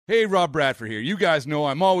Hey, Rob Bradford here. You guys know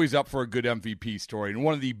I'm always up for a good MVP story, and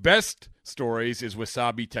one of the best stories is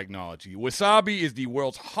Wasabi Technology. Wasabi is the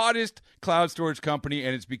world's hottest cloud storage company,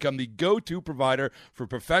 and it's become the go-to provider for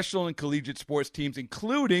professional and collegiate sports teams,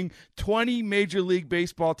 including 20 Major League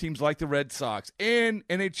Baseball teams like the Red Sox and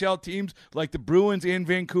NHL teams like the Bruins and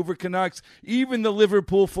Vancouver Canucks. Even the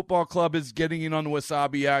Liverpool Football Club is getting in on the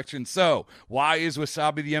Wasabi action. So, why is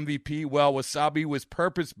Wasabi the MVP? Well, Wasabi was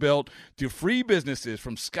purpose-built to free businesses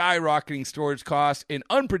from skyrocketing storage costs and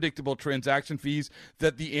unpredictable transaction fees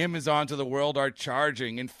that the Amazons of the world are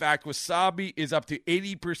charging. In fact, Wasabi is up to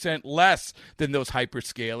 80% less than those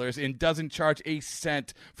hyperscalers and doesn't charge a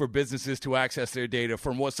cent for businesses to access their data.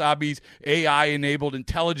 From Wasabi's AI-enabled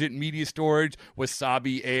intelligent media storage,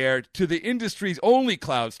 Wasabi Air, to the industry's only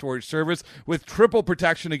cloud storage service with triple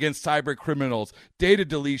protection against cyber criminals, data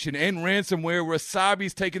deletion, and ransomware,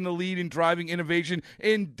 Wasabi's taken the lead in driving innovation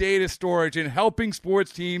in data storage and helping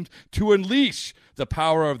sports teams to unleash the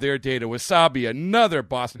power of their data. Wasabi, another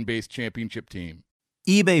Boston-based championship team.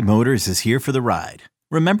 eBay Motors is here for the ride.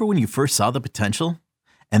 Remember when you first saw the potential?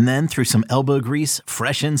 And then through some elbow grease,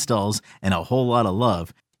 fresh installs, and a whole lot of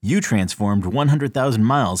love, you transformed 100,000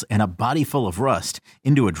 miles and a body full of rust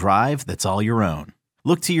into a drive that's all your own.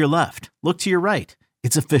 Look to your left. Look to your right.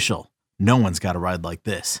 It's official. No one's got a ride like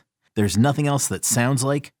this. There's nothing else that sounds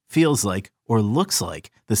like, feels like, or looks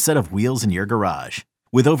like the set of wheels in your garage.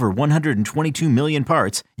 With over 122 million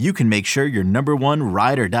parts, you can make sure your number one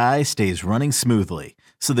ride or die stays running smoothly,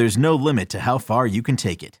 so there's no limit to how far you can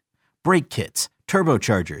take it. Brake kits,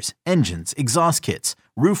 turbochargers, engines, exhaust kits,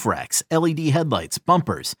 roof racks, LED headlights,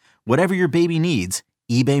 bumpers, whatever your baby needs,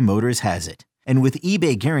 eBay Motors has it. And with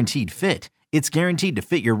eBay Guaranteed Fit, it's guaranteed to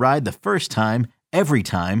fit your ride the first time, every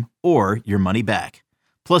time, or your money back.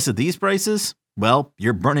 Plus, at these prices, well,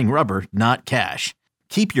 you're burning rubber, not cash.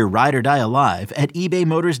 Keep your ride or die alive at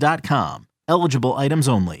ebaymotors.com. Eligible items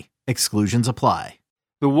only. Exclusions apply.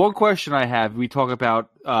 The one question I have, we talk about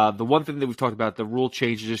the one thing that we've talked about, the rule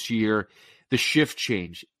changes this year, the shift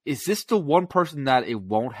change. Is this the one person that it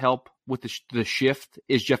won't help with the shift?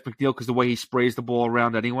 Is Jeff McNeil, because the way he sprays the ball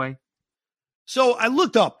around anyway? So I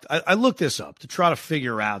looked this up to try to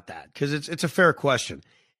figure out that, because it's a fair question.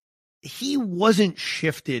 He wasn't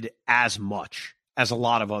shifted as much as a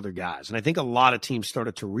lot of other guys. And I think a lot of teams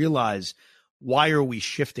started to realize, why are we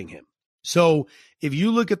shifting him? So if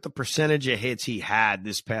you look at the percentage of hits he had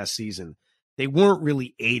this past season, they weren't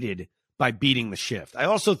really aided by beating the shift. I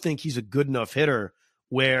also think he's a good enough hitter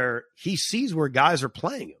where he sees where guys are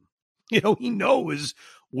playing him. You know, he knows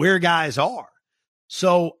where guys are.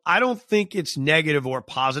 So I don't think it's negative or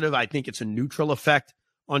positive. I think it's a neutral effect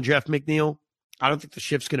on Jeff McNeil. I don't think the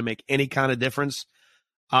shift's going to make any kind of difference.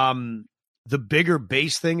 The bigger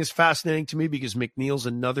base thing is fascinating to me because McNeil's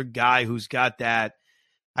another guy who's got that,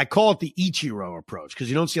 I call it the Ichiro approach, because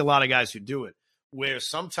you don't see a lot of guys who do it, where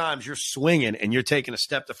sometimes you're swinging and you're taking a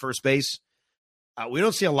step to first base. We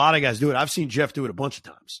don't see a lot of guys do it. I've seen Jeff do it a bunch of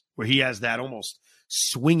times where he has that almost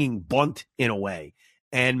swinging bunt in a way.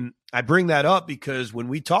 And I bring that up because when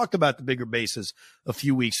we talked about the bigger bases a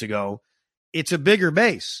few weeks ago, it's a bigger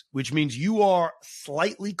base, which means you are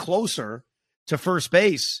slightly closer to first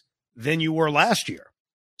base than you were last year.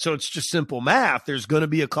 So it's just simple math. There's going to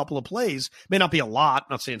be a couple of plays, may not be a lot.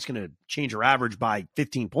 I'm not saying it's going to change your average by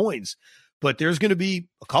 15 points, but there's going to be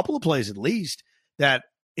a couple of plays at least that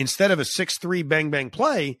instead of a 6-3 bang bang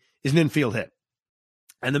play is an infield hit.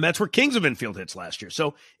 And the Mets were kings of infield hits last year.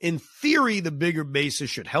 So in theory, the bigger bases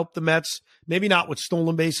should help the Mets. Maybe not with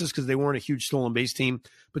stolen bases because they weren't a huge stolen base team,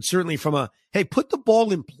 but certainly from a, hey, put the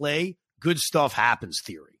ball in play, good stuff happens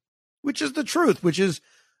theory, which is the truth, which is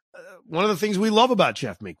one of the things we love about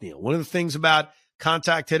Jeff McNeil. One of the things about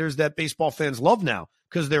contact hitters that baseball fans love now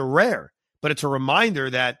because they're rare. But it's a reminder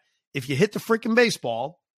that if you hit the freaking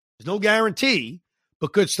baseball, there's no guarantee,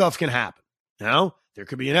 but good stuff can happen. You know, there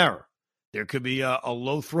could be an error. There could be a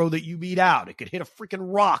low throw that you beat out. It could hit a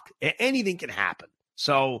freaking rock. Anything can happen.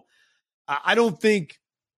 So I don't think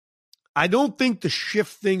the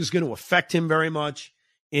shift thing is going to affect him very much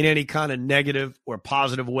in any kind of negative or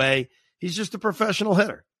positive way. He's just a professional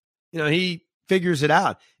hitter. You know, he figures it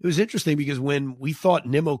out. It was interesting because when we thought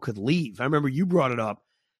Nimmo could leave, I remember you brought it up.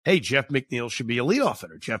 Hey, Jeff McNeil should be a leadoff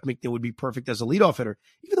hitter. Jeff McNeil would be perfect as a leadoff hitter,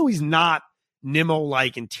 even though he's not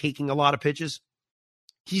Nimmo-like and taking a lot of pitches.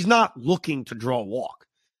 He's not looking to draw a walk.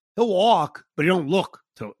 He'll walk, but he don't look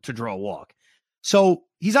to draw a walk. So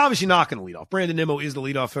he's obviously not going to lead off. Brandon Nimmo is the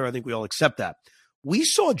leadoff hitter. I think we all accept that. We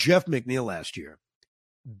saw Jeff McNeil last year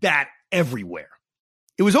bat everywhere.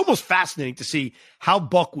 It was almost fascinating to see how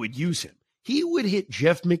Buck would use him. He would hit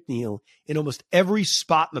Jeff McNeil in almost every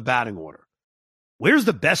spot in the batting order. Where's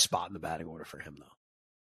the best spot in the batting order for him, though?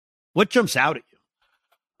 What jumps out at you?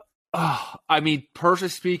 I mean, personally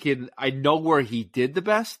speaking, I know where he did the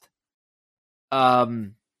best. I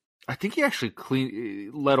think he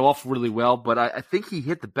actually led off really well, but I think he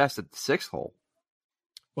hit the best at the 6th hole.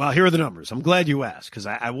 Well, here are the numbers. I'm glad you asked because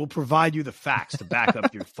I will provide you the facts to back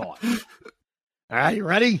up your thought. All right, you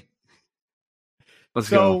ready? Let's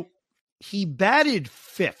go. He batted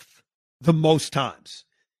 5th the most times.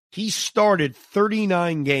 He started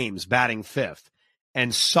 39 games batting 5th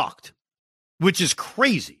and sucked, which is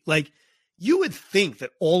crazy. Like, you would think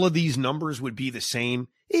that all of these numbers would be the same.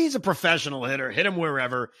 He's a professional hitter. Hit him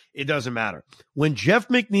wherever. It doesn't matter. When Jeff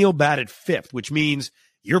McNeil batted 5th, which means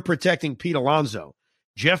you're protecting Pete Alonso,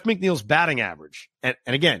 Jeff McNeil's batting average, and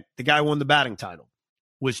again, the guy won the batting title,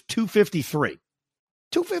 was 253.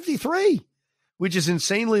 253, which is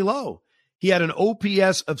insanely low. He had an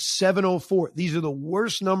OPS of 704. These are the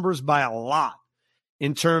worst numbers by a lot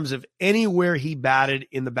in terms of anywhere he batted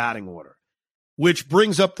in the batting order, which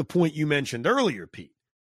brings up the point you mentioned earlier, Pete.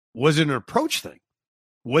 Was it an approach thing?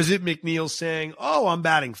 Was it McNeil saying, oh, I'm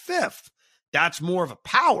batting 5th? That's more of a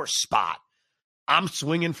power spot. I'm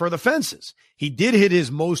swinging for the fences. He did hit his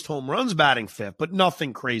most home runs batting 5th, but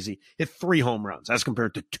nothing crazy. Hit 3 home runs as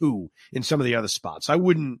compared to 2 in some of the other spots. I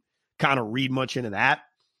wouldn't kind of read much into that,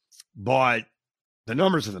 but the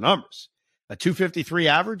numbers are the numbers. A 253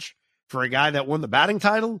 average for a guy that won the batting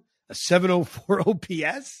title, a 704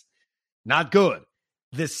 OPS, not good.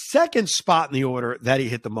 The second spot in the order that he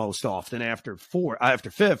hit the most often after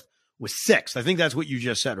 5th was 6th. I think that's what you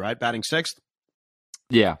just said, right? Batting 6th?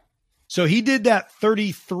 Yeah. So he did that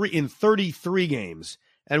 33 games.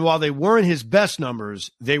 And while they weren't his best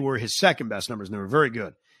numbers, they were his second best numbers, and they were very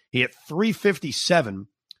good. He hit 357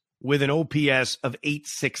 with an OPS of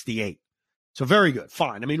 868. So very good.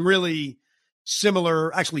 Fine. I mean, really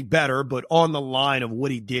similar, actually better, but on the line of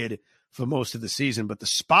what he did for most of the season. But the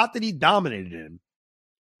spot that he dominated in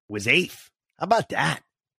was 8th. How about that?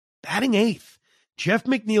 Batting 8th. Jeff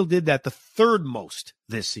McNeil did that the 3rd most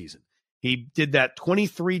this season. He did that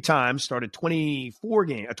 23 times, started 23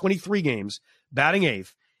 games, batting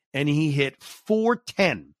 8th, and he hit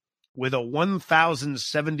 410 with a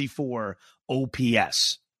 1,074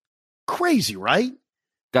 OPS. Crazy, right?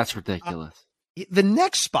 That's ridiculous. The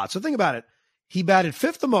next spot, so think about it. He batted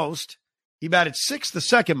 5th the most. He batted 6th the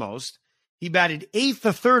second most. He batted 8th the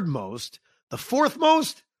 3rd most. The 4th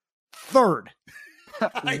most, 3rd.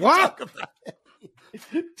 What?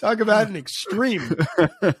 Talk about an extreme.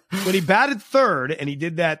 When he batted 3rd, and he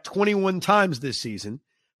did that 21 times this season,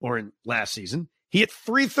 or in last season, he hit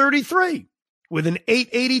 333 with an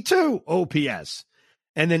 882 OPS.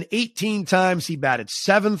 And then 18 times he batted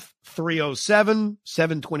 7th, 307,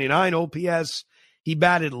 729 OPS. He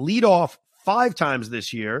batted leadoff 5 times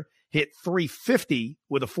this year, hit 350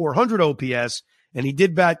 with a 400 OPS, and he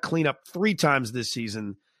did bat cleanup 3 times this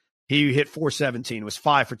season. He hit 417, was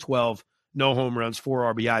 5 for 12. No home runs,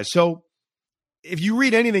 4 RBIs. So if you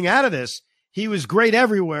read anything out of this, he was great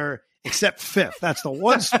everywhere except 5th. That's the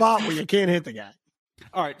one spot where you can't hit the guy.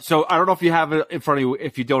 All right. So I don't know if you have it in front of you.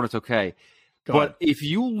 If you don't, it's okay. Go but ahead. If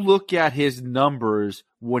you look at his numbers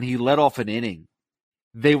when he led off an inning,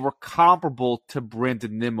 they were comparable to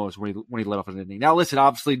Brandon Nimmo's when he led off an inning. Now, listen,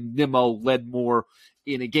 obviously Nimmo led more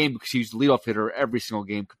in a game because he was the leadoff hitter every single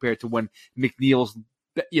game compared to when McNeil's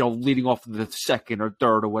leading off in the 2nd or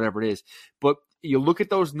 3rd or whatever it is. But you look at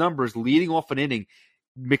those numbers leading off an inning,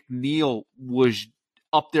 McNeil was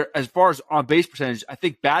up there as far as on base percentage. I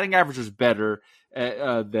think batting average was better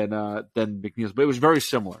than McNeil's, but it was very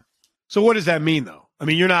similar. So what does that mean, though? I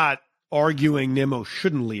mean, you're not arguing Nimmo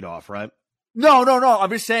shouldn't lead off, right? No. I'm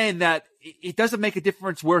just saying that it doesn't make a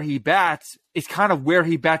difference where he bats. It's kind of where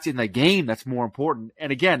he bats in the game that's more important.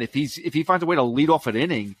 And again, if he finds a way to lead off an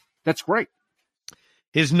inning, that's great.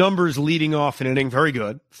 His numbers leading off an inning, very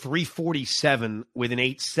good. 347 with an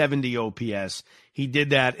 870 OPS. He did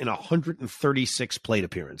that in 136 plate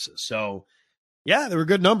appearances. So, yeah, they were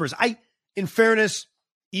good numbers. In fairness,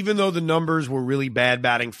 even though the numbers were really bad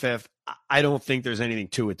batting 5th, I don't think there's anything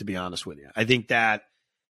to it, to be honest with you. I think that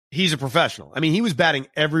he's a professional. I mean, he was batting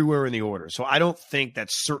everywhere in the order. So I don't think that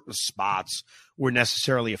certain spots were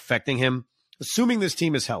necessarily affecting him. Assuming this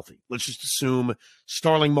team is healthy, let's just assume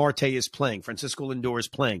Starling Marte is playing, Francisco Lindor is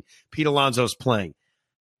playing, Pete Alonso is playing.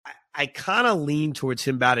 I kind of lean towards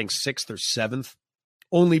him batting 6th or 7th,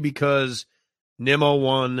 only because Nimmo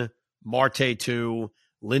 1, Marte 2,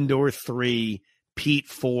 Lindor 3, Pete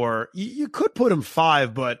 4. You could put him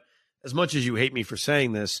 5, but as much as you hate me for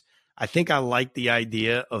saying this, I think I like the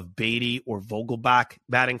idea of Beatty or Vogelbach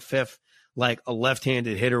batting 5th, like a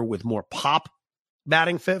left-handed hitter with more pop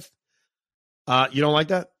batting 5th. You don't like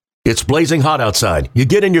that? It's blazing hot outside. You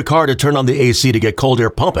get in your car to turn on the AC to get cold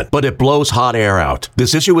air pumping, but it blows hot air out.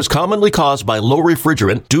 This issue is commonly caused by low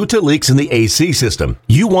refrigerant due to leaks in the AC system.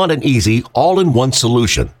 You want an easy, all-in-one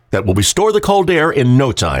solution that will restore the cold air in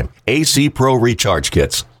no time. AC Pro Recharge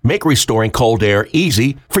Kits make restoring cold air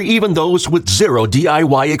easy for even those with zero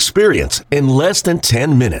DIY experience in less than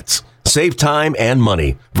 10 minutes. Save time and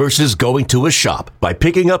money versus going to a shop by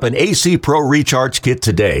picking up an AC Pro Recharge Kit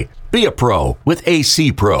today. Be a pro with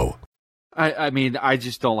AC Pro. I mean, I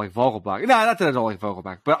just don't like Vogelbach. No, not that I don't like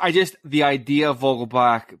Vogelbach, but the idea of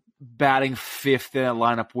Vogelbach batting fifth in a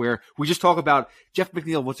lineup where we just talk about Jeff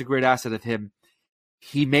McNeil, what's a great asset of him.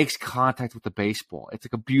 He makes contact with the baseball. It's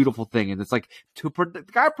like a beautiful thing. And it's like the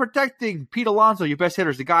guy protecting Pete Alonso, your best hitter,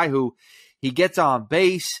 is the guy who he gets on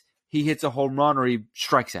base, he hits a home run, or he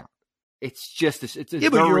strikes out. It's just this. It's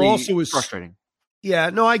but you're also frustrating.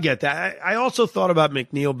 Yeah, no, I get that. I also thought about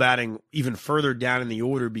McNeil batting even further down in the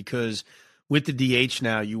order because with the DH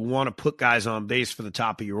now, you want to put guys on base for the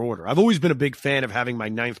top of your order. I've always been a big fan of having my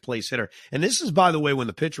ninth place hitter. And this is, by the way, when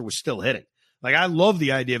the pitcher was still hitting. Like, I love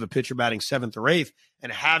the idea of a pitcher batting seventh or eighth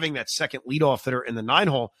and having that second leadoff hitter in the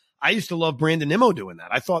 9-hole. I used to love Brandon Nimmo doing that.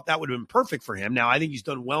 I thought that would have been perfect for him. Now, I think he's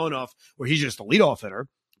done well enough where he's just a leadoff hitter.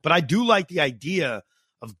 But I do like the idea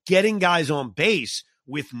of getting guys on base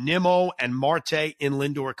with Nimmo and Marte and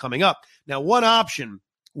Lindor coming up. Now, one option,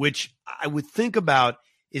 which I would think about,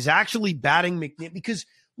 is actually batting McNeil. Because,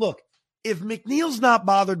 look, if McNeil's not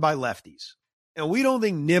bothered by lefties, and we don't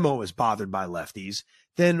think Nimmo is bothered by lefties,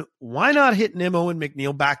 then why not hit Nimmo and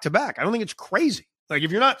McNeil back-to-back? I don't think it's crazy. Like,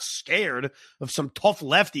 if you're not scared of some tough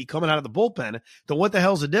lefty coming out of the bullpen, then what the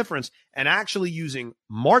hell's the difference? And actually using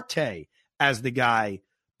Marte as the guy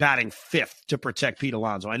batting fifth to protect Pete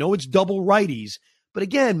Alonso. I know it's double righties, but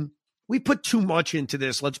again, we put too much into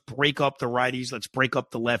this. Let's break up the righties. Let's break up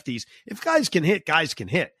the lefties. If guys can hit, guys can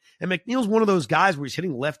hit. And McNeil's one of those guys where he's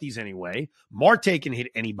hitting lefties anyway. Marte can hit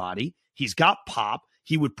anybody. He's got pop.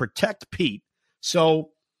 He would protect Pete. So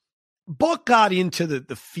Buck got into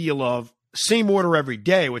the feel of same order every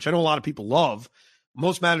day, which I know a lot of people love.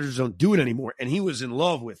 Most managers don't do it anymore. And he was in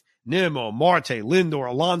love with Nimmo, Marte, Lindor,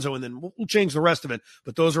 Alonso, and then we'll change the rest of it.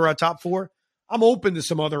 But those are our top four. I'm open to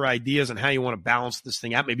some other ideas on how you want to balance this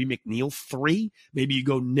thing out. Maybe McNeil 3. Maybe you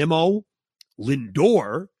go Nimmo,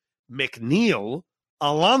 Lindor, McNeil,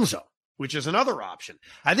 Alonso, which is another option.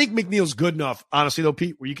 I think McNeil's good enough, honestly, though,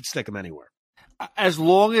 Pete, where you could stick him anywhere. As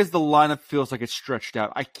long as the lineup feels like it's stretched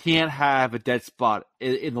out, I can't have a dead spot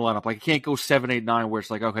in the lineup. Like, I can't go 7, 8, 9 where it's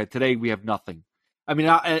like, okay, today we have nothing. I mean,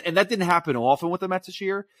 and that didn't happen often with the Mets this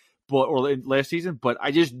year, or last season. But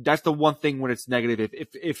that's the one thing when it's negative.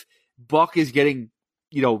 If Buck is getting,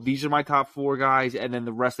 these are my top four guys, and then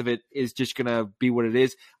the rest of it is just gonna be what it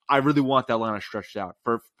is. I really want that lineup stretched out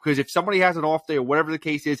because if somebody has an off day or whatever the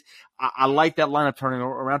case is, I like that lineup turning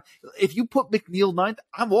around. If you put McNeil ninth,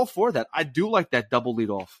 I'm all for that. I do like that double lead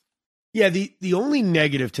off. Yeah, the only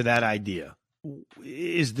negative to that idea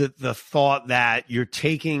is the thought that you're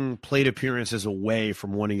taking plate appearances away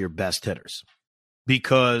from one of your best hitters.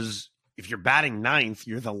 Because if you're batting ninth,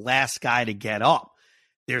 you're the last guy to get up.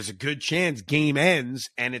 There's a good chance game ends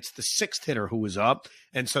and it's the sixth hitter who is up.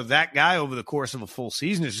 And so that guy over the course of a full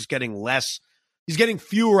season is just getting he's getting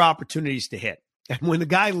fewer opportunities to hit. And when the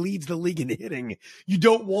guy leads the league in hitting, you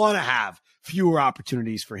don't want to have fewer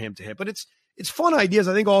opportunities for him to hit. But it's fun ideas.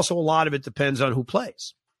 I think also a lot of it depends on who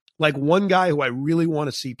plays. Like one guy who I really want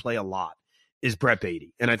to see play a lot is Brett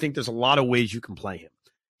Beatty. And I think there's a lot of ways you can play him.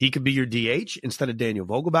 He could be your DH instead of Daniel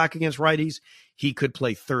Vogelbach against righties. He could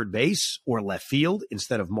play third base or left field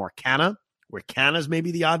instead of Mark Canha, where Canha's maybe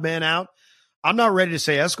the odd man out. I'm not ready to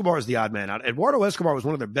say Escobar is the odd man out. Eduardo Escobar was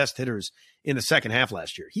one of their best hitters in the second half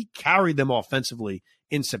last year. He carried them offensively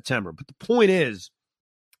in September. But the point is,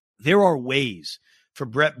 there are ways for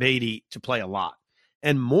Brett Beatty to play a lot,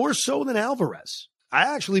 and more so than Alvarez.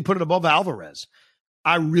 I actually put it above Alvarez.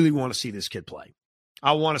 I really want to see this kid play.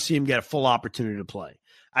 I want to see him get a full opportunity to play.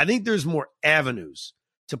 I think there's more avenues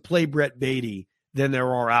to play Brett Beatty than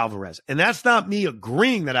there are Alvarez. And that's not me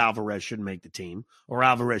agreeing that Alvarez shouldn't make the team or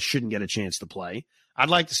Alvarez shouldn't get a chance to play. I'd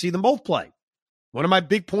like to see them both play. One of my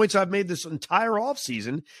big points I've made this entire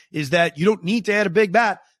offseason is that you don't need to add a big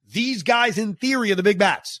bat. These guys, in theory, are the big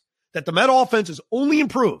bats. That the Met offense is only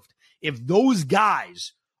improved if those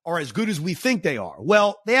guys are as good as we think they are.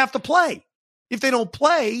 Well, they have to play. If they don't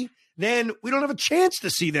play, then we don't have a chance to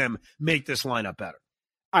see them make this lineup better.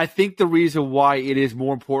 I think the reason why it is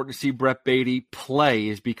more important to see Brett Baty play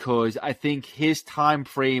is because I think his time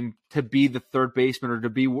frame to be the third baseman or to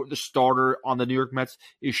be the starter on the New York Mets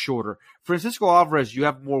is shorter. Francisco Alvarez, you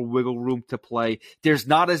have more wiggle room to play. There's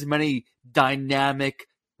not as many dynamic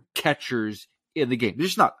catchers in the game.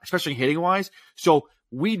 There's just not, especially hitting-wise. So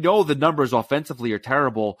we know the numbers offensively are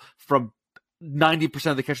terrible from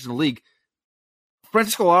 90% of the catchers in the league.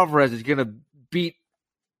 Francisco Alvarez is going to beat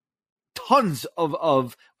tons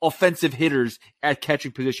of offensive hitters at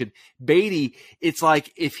catching position. Baty, it's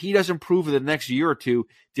like if he doesn't prove in the next year or two,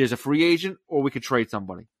 there's a free agent or we could trade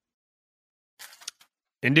somebody.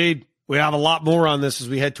 Indeed. We have a lot more on this as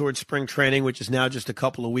we head towards spring training, which is now just a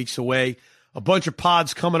couple of weeks away. A bunch of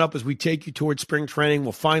pods coming up as we take you towards spring training.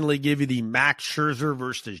 We'll finally give you the Max Scherzer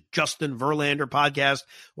versus Justin Verlander podcast,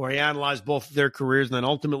 where I analyze both of their careers and then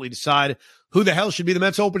ultimately decide who the hell should be the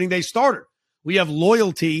Mets opening day starter. We have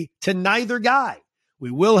loyalty to neither guy.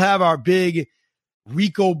 We will have our big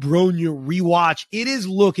Rico Brogna rewatch. It is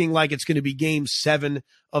looking like it's going to be Game 7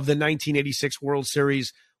 of the 1986 World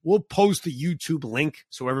Series. We'll post the YouTube link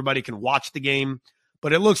so everybody can watch the game,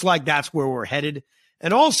 but it looks like that's where we're headed.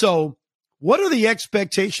 And also, what are the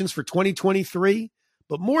expectations for 2023?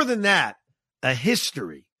 But more than that, a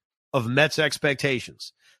history of Mets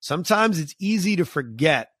expectations. Sometimes it's easy to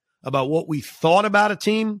forget about what we thought about a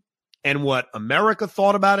team and what America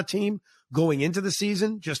thought about a team going into the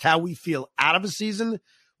season, just how we feel out of a season.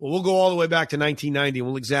 Well, we'll go all the way back to 1990 and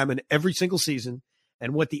we'll examine every single season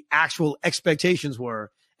and what the actual expectations were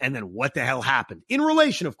and then what the hell happened in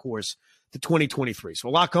relation, of course, to 2023. So a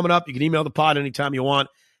lot coming up. You can email the pod anytime you want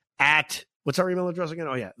at, what's our email address again?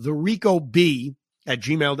 Oh, yeah,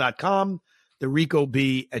 thericob@gmail.com,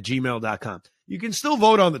 thericob@gmail.com. You can still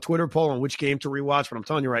vote on the Twitter poll on which game to rewatch, but I'm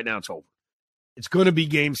telling you right now, it's over. It's going to be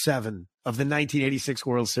Game 7 of the 1986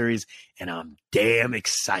 World Series, and I'm damn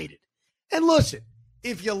excited. And listen,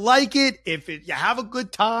 if you like it, you have a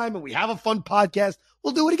good time and we have a fun podcast,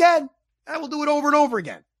 we'll do it again. And we'll do it over and over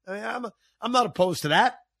again. I mean, I'm not opposed to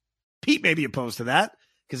that. Pete may be opposed to that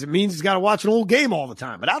because it means he's got to watch an old game all the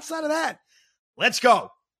time. But outside of that, let's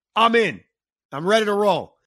go. I'm in. I'm ready to roll.